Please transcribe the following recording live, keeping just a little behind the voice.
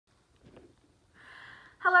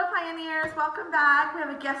Hello Pioneers, welcome back. We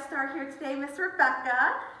have a guest star here today, Miss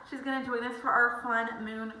Rebecca. She's gonna join us for our fun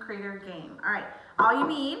moon crater game. All right, all you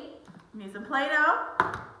need some Play-Doh,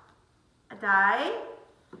 a die,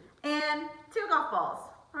 and 2 golf balls,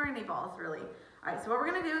 or any balls really. All right, so what we're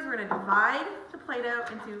gonna do is we're gonna divide the Play-Doh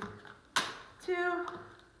into 2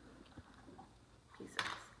 pieces.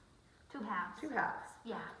 2 halves. 2 halves.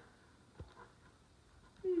 Yeah.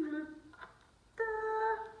 Oh,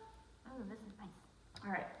 this is nice.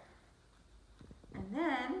 All right, and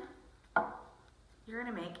then you're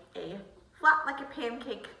gonna make a flat, like a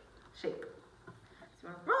pancake shape. So you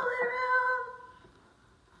wanna roll it around.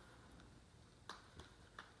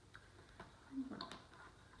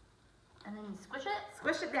 And then you squish it?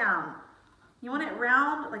 Squish it down. You want it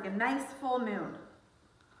round, like a nice full moon.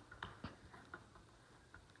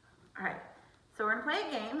 All right, so we're gonna play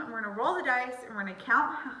a game, and we're gonna roll the dice, and we're gonna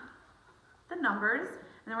count the numbers,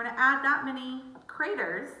 and then we're gonna add that many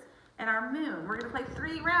craters in our moon. We're gonna play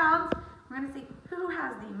 3 rounds. We're gonna see who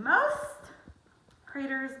has the most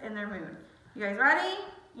craters in their moon. You guys ready?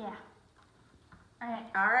 Yeah. All right.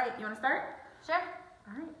 All right, you wanna start? Sure.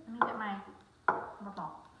 All right. Let me get my rubber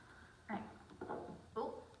ball. All right.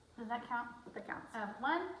 Oh, does that count? That counts.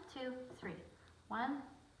 1, 2, 3. 1,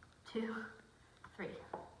 2, 3.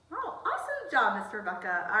 Oh, awesome job, Miss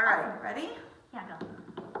Rebecca. All right, Awesome. ready? Yeah, go.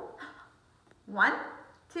 1,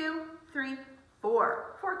 2, 3,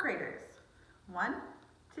 4. 4 craters. 1,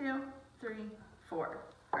 2, 3, 4.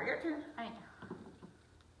 All right, your turn. All right.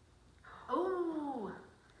 Oh,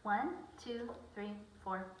 1, 2, 3,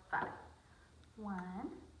 4, 5.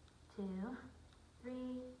 1, 2,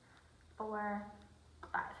 3, 4,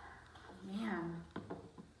 5. Man.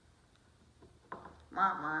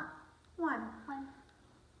 Mama. 1. 1. 1.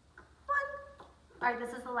 All right,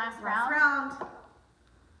 this is the last Last round. round.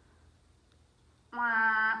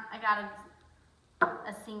 I got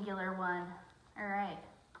a singular one. All right.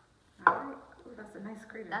 All right. Ooh, that's a nice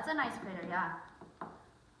crater. That's a nice crater, yeah.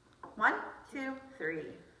 1, 2, 3.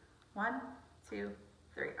 1, 2,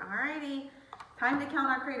 3. All righty. Time to count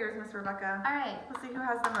our craters, Miss Rebecca. All right. Let's see who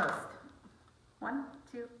has the most. 1,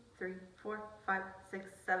 2, 3, 4, 5,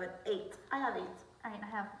 6, 7, 8. I have 8. All right, I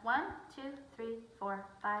have 1, 2, 3, 4,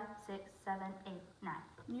 5, 6, 7, 8, 9.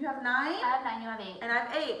 You have 9? I have 9, you have 8. And I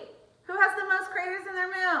have 8. Who has the most craters in their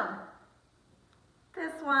moon?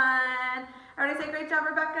 This one. Everybody say great job,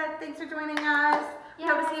 Rebecca. Thanks for joining us. We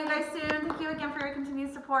hope to see you guys soon. Thank you again for your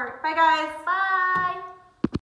continued support. Bye, guys. Bye.